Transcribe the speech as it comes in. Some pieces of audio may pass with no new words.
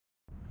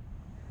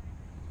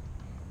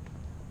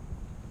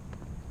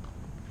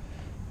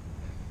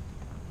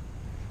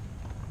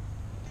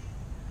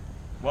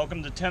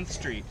Welcome to 10th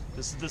Street.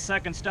 This is the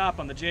second stop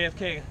on the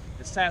JFK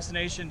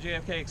Assassination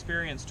JFK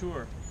Experience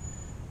Tour.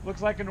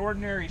 Looks like an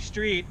ordinary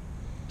street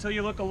until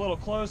you look a little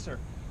closer.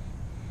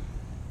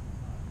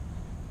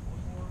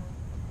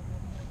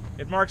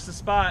 It marks the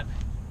spot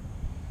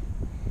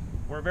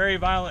where a very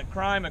violent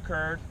crime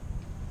occurred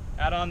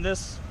out on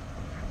this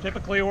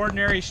typically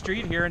ordinary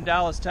street here in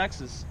Dallas,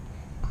 Texas.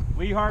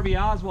 Lee Harvey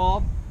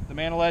Oswald, the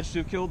man alleged to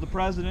have killed the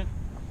president,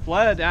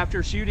 fled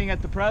after shooting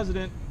at the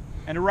president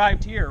and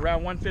arrived here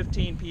around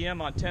 1:15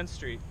 p.m. on 10th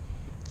Street.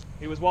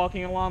 He was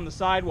walking along the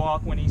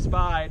sidewalk when he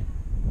spied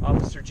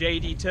Officer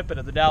J.D. Tippett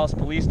of the Dallas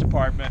Police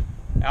Department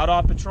out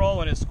on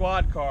patrol in his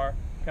squad car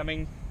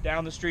coming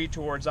down the street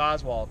towards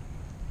Oswald.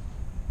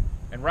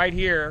 And right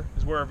here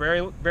is where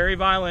a very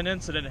violent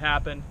incident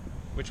happened,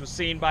 which was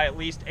seen by at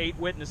least 8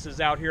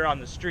 witnesses out here on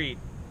the street.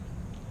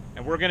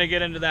 And we're going to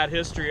get into that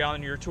history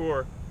on your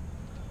tour.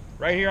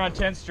 Right here on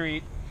 10th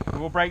Street, we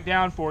will break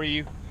down for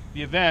you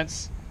the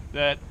events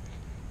that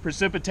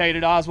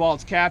precipitated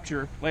Oswald's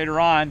capture later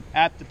on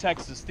at the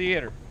Texas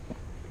Theater.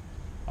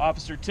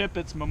 Officer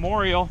Tippett's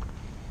memorial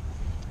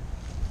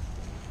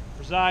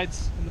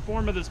resides in the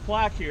form of this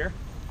plaque here.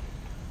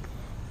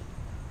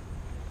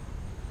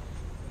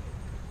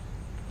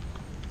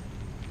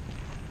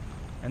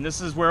 And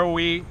this is where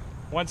we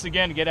once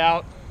again get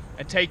out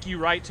and take you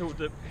right to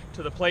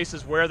the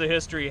places where the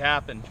history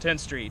happened. 10th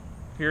Street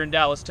here in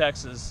Dallas,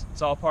 Texas.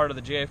 It's all part of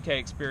the JFK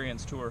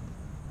Experience Tour.